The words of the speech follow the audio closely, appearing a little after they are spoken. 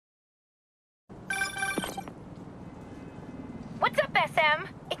What's up, SM?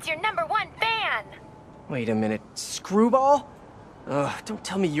 It's your #1 fan. Wait a minute, Screwball? Ugh, don't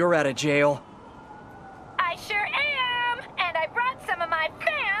tell me you're out of jail. I sure am, and I brought some of my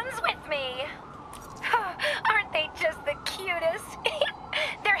fans with me. Aren't they just the cutest?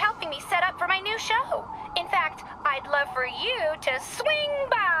 They're helping me set up for my new show. In fact, I'd love for you to swing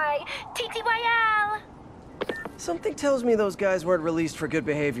by, TTYL. Something tells me those guys weren't released for good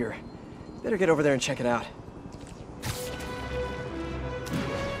behavior. Better get over there and check it out.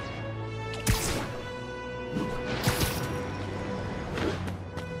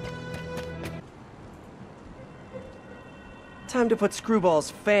 Time to put Screwball's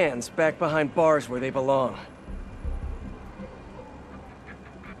fans back behind bars where they belong.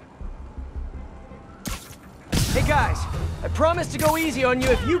 Hey guys, I promise to go easy on you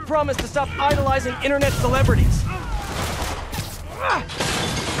if you promise to stop idolizing internet celebrities.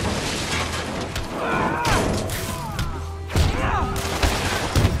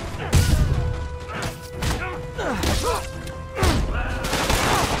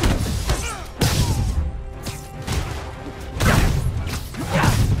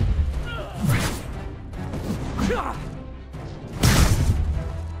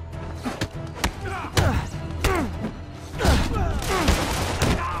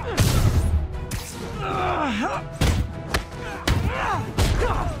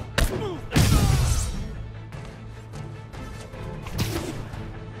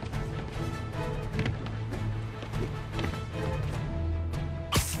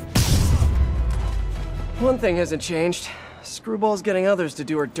 One thing hasn't changed. Screwball's getting others to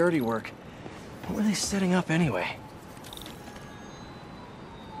do her dirty work. What were they setting up anyway?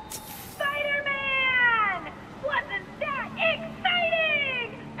 Spider-Man! Wasn't that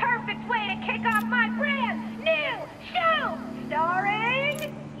exciting? Perfect way to kick off my brand new show,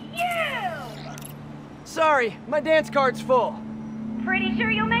 starring you! Sorry, my dance card's full. Pretty sure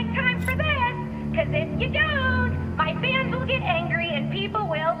you'll make time for this, because if you don't, my fans will get angry and people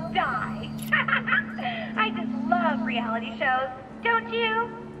will die. I just love reality shows, don't you?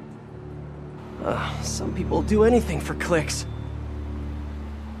 Some people do anything for clicks.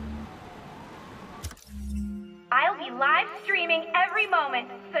 I'll be live streaming every moment,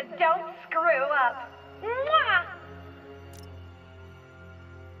 so don't screw up. Mwah!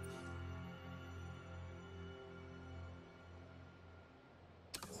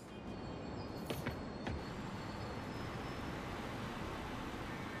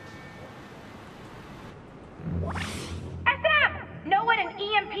 SM! Know what an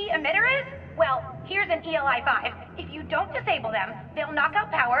EMP emitter is? Well, here's an ELI-5. If you don't disable them, they'll knock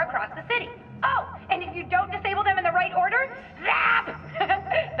out power across the city. Oh, and if you don't disable them in the right order, zap!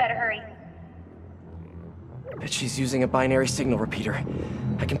 Better hurry. Bet she's using a binary signal repeater.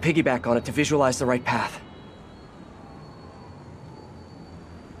 I can piggyback on it to visualize the right path.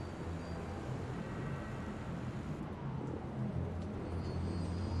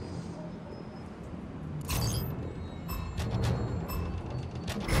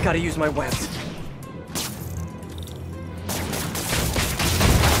 Gotta use my webs.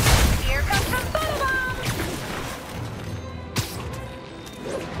 Here comes the photobomb!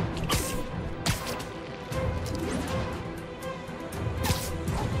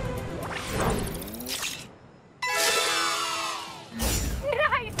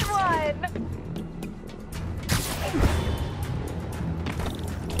 Nice one!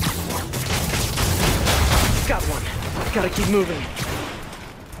 Got one. Gotta keep moving.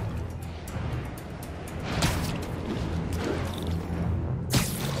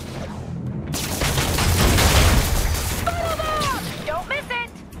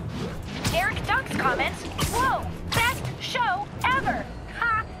 Comments? Whoa! Best show ever!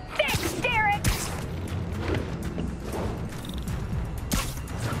 Ha! Thanks, Derek!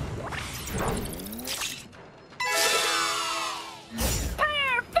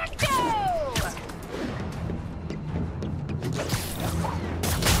 Perfecto!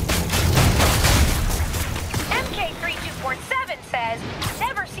 MK3247 says,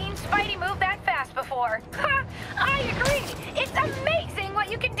 never seen Spidey move that fast before. Ha! I agree! It's amazing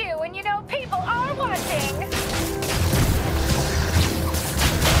what you can do when you know people are watching!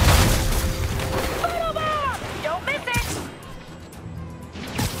 Photobomb! Don't miss it!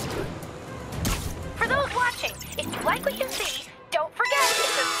 For those watching, if you like what you see, don't forget to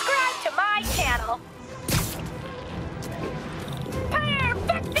subscribe to my channel.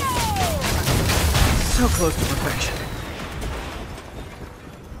 Perfecto! So close to perfection.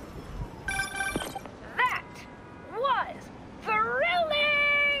 That was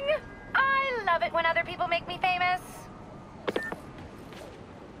thrilling! I love it when other people make me famous.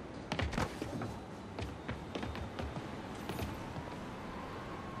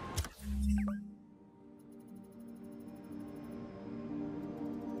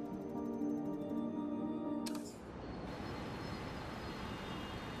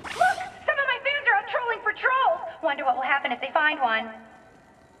 happen if they find one?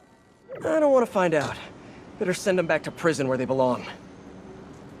 I don't want to find out. Better send them back to prison where they belong.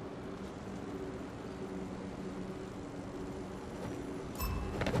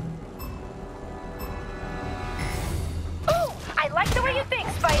 Ooh! I like the way you think,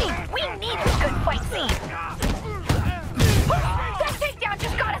 Spidey! We need a good fight scene! That takedown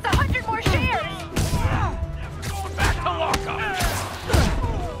just got us 100 more shares! Going back to lockup!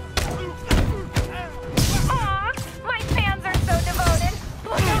 Aw, my fans are so devoted!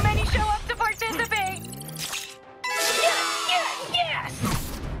 Look how many show up to participate! Yes, yes, yes!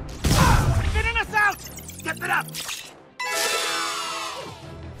 Getting us out! Step it up!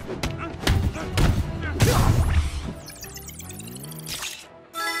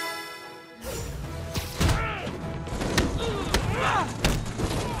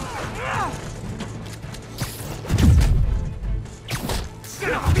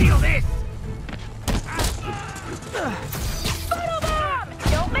 Gonna feel this! Photobomb!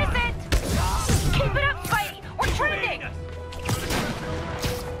 Don't miss it! Keep it up, Spidey! We're trending!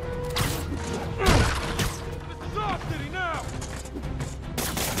 This is off, Diddy, now!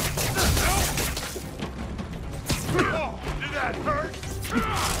 Oh, did that hurt?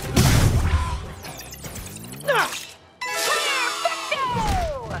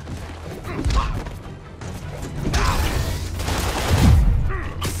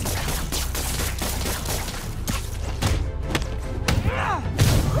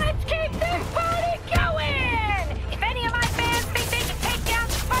 Let's keep this party going! If any of my fans think they can take down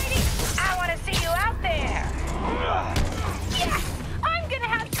Spidey, I want to see you out there! Yes! I'm gonna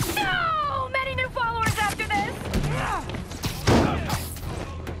have so many new followers after this!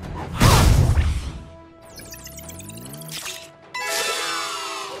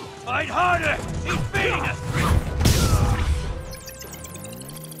 Fight harder! He's beating us!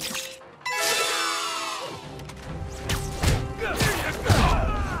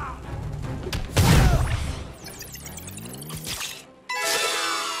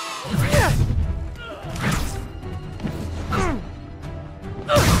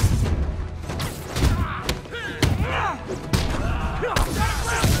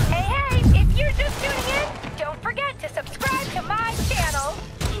 Hey, if you're just tuning in, don't forget to subscribe to my channel!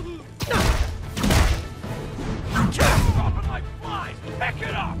 Dropping like flies! Pick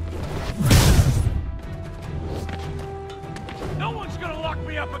it up! No one's gonna lock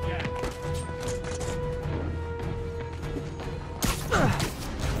me up again!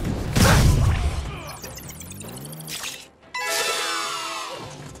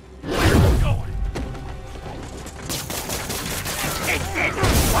 Where's it going? It's it!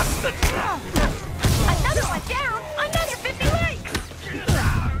 What's the... Another one down! Another 50 likes!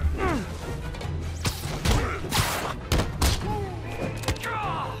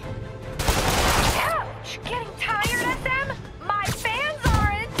 Ouch! Getting tired, SM? My fans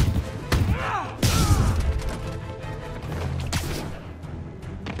aren't!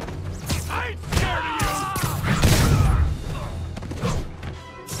 I ain't scared of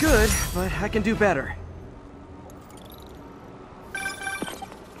you! Good, but I can do better.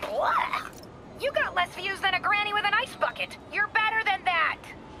 Blah. You got less views than a granny with an ice bucket. You're better than that.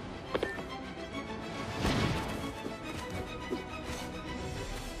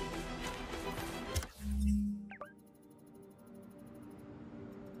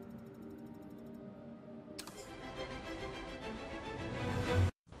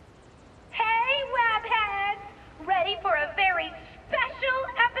 Hey, Webheads! Ready for a very special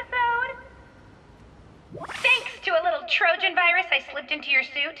episode? Thanks to a little Trojan virus I slipped into your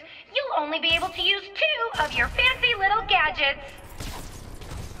suit, you'll only be able to use 2 of your fancy little gadgets.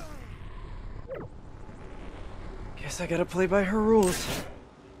 Guess I gotta play by her rules.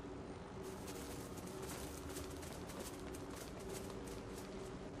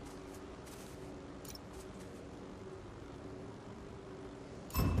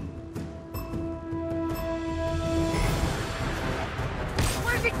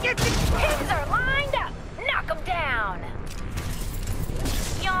 Where's it get this? Pins are lined up. Knock them down.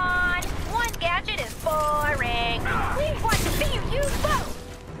 Yawn. One gadget is boring. We want to see you use both.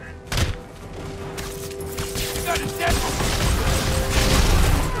 Got it, dead.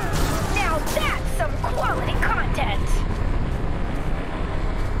 Now that's some quality content.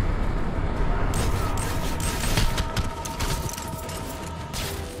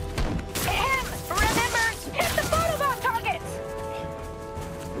 Ahem. Remember, hit the photobomb targets.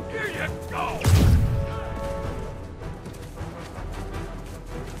 Here you go!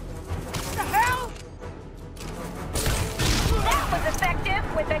 What the hell? That was effective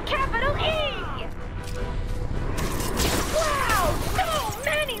with a capital E. Wow, so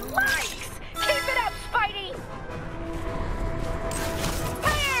many likes. Keep it up, Spidey.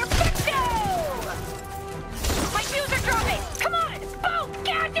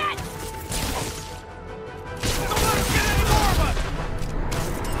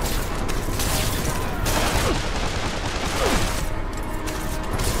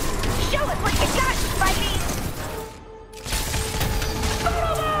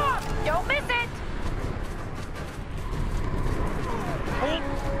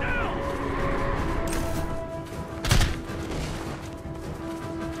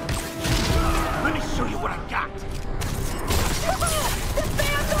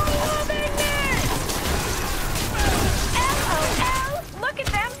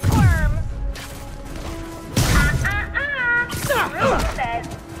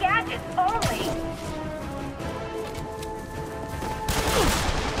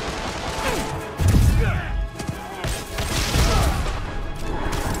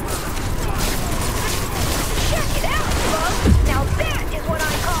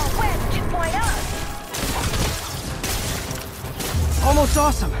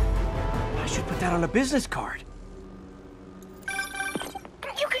 looks awesome. I should put that on a business card.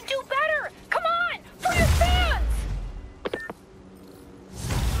 You can do better! Come on! For your fans!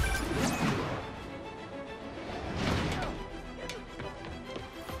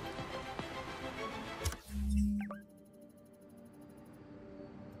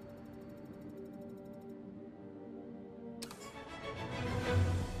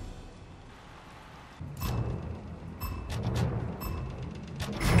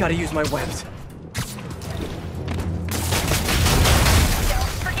 Gotta use my webs.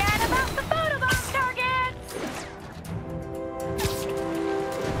 Don't forget about the photobomb targets!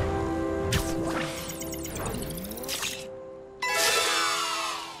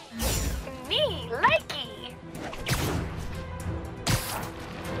 Me likey!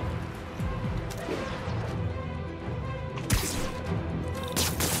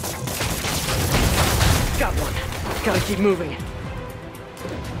 Got one. Gotta keep moving.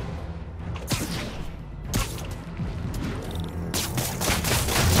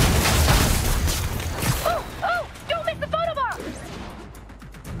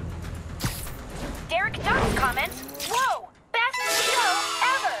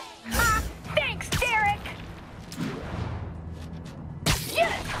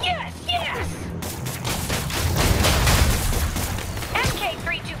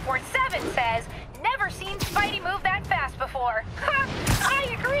 Says, never seen Spidey move that fast before. Ha! I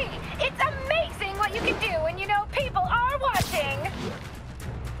agree! It's amazing what you can do when you know people are watching!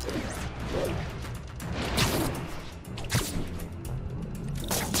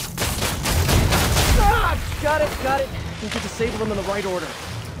 Ah! Got it. Need to disable them in the right order.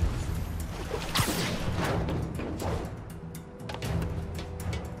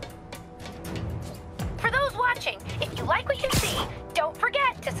 For those watching, if you like what you see, don't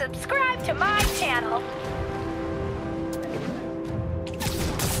forget to subscribe to my channel.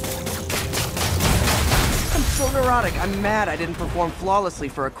 I'm so neurotic. I'm mad I didn't perform flawlessly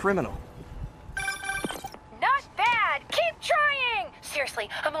for a criminal. Not bad! Keep trying! Seriously,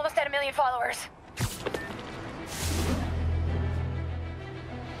 I'm almost at 1 million followers.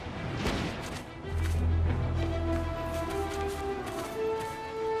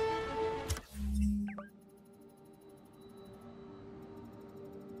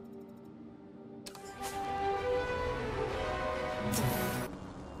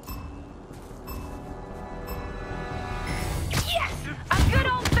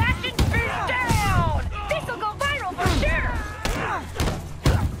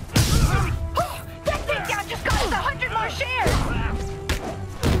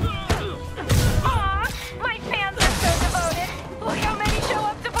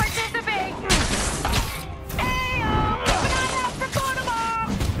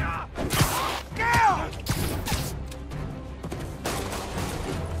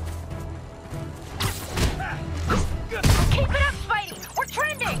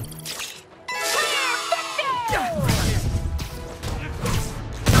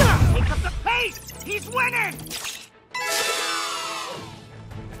 He's winning!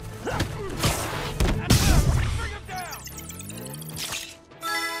 Bring him down!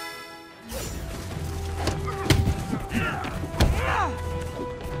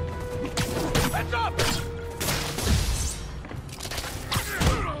 Heads up!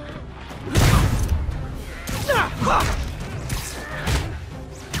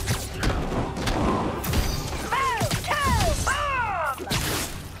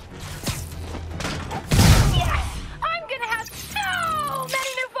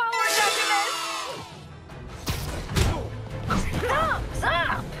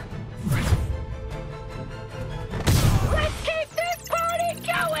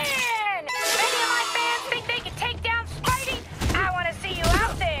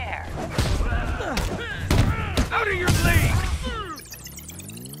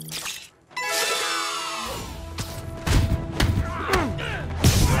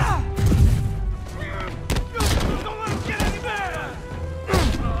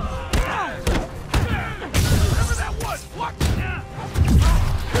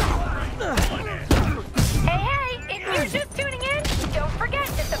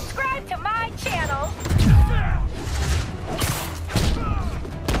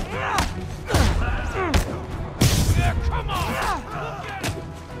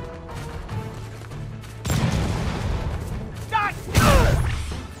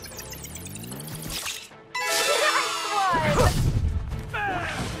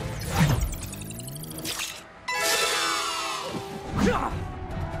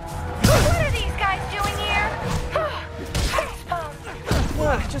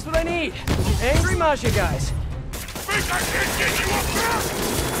 Just what I need. Angry Masha guys. think I can't get you up there?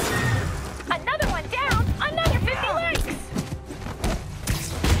 Another one down! Another 50 likes!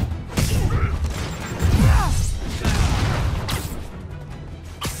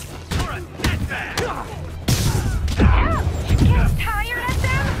 You're a nutbag! Ouch! Get tired of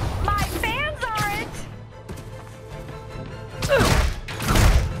them? My fans aren't! Too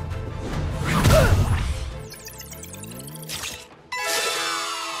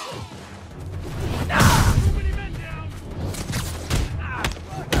many men down!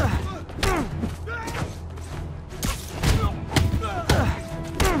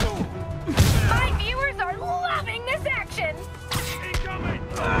 My viewers are loving this action! Incoming!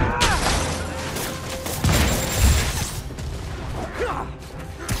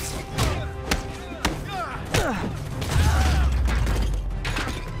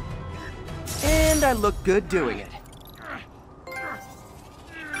 And I look good doing it.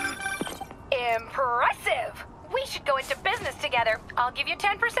 Impressive! We should go into business together. I'll give you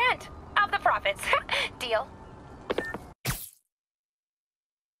 10% of the profits. Deal?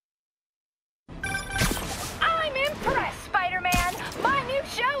 I'm impressed, Spider-Man! My new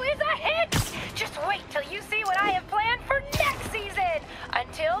show is a hit! Just wait till you see what I have planned for next season!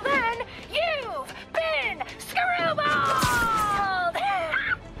 Until then, you've been Screwball!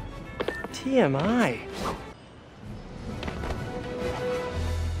 TMI.